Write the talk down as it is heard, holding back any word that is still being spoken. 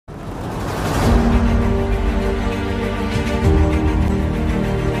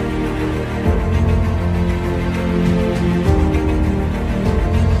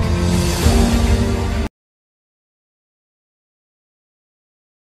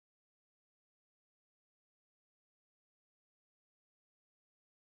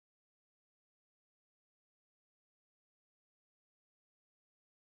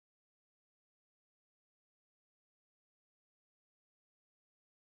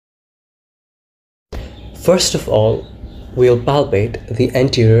First of all, we'll palpate the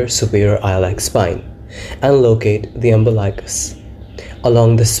anterior superior iliac spine and locate the umbilicus.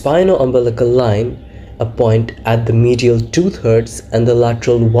 Along the spino-umbilical line, a point at the medial 2/3 and the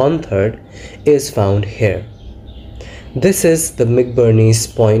lateral 1/3 is found here. This is the McBurney's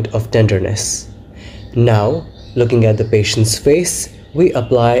point of tenderness. Now, looking at the patient's face, we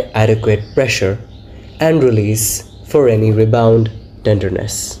apply adequate pressure and release for any rebound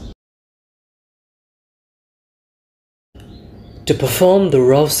tenderness. To perform the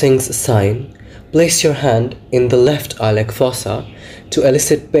Rausing's sign, place your hand in the left iliac fossa to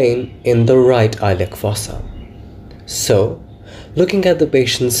elicit pain in the right iliac fossa. So, looking at the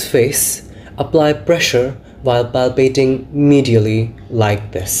patient's face, apply pressure while palpating medially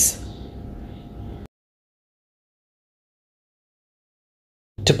like this.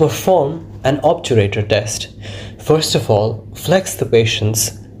 To perform an obturator test, first of all, flex the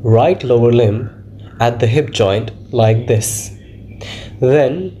patient's right lower limb at the hip joint like this.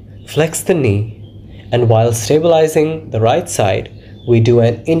 Then, flex the knee, and while stabilizing the right side, we do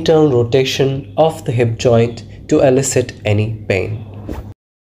an internal rotation of the hip joint to elicit any pain.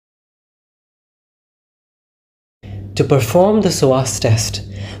 To perform the psoas test,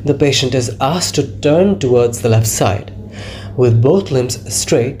 the patient is asked to turn towards the left side, with both limbs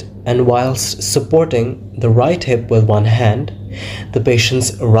straight, and whilst supporting the right hip with one hand, the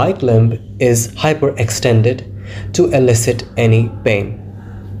patient's right limb is hyperextended to elicit any pain.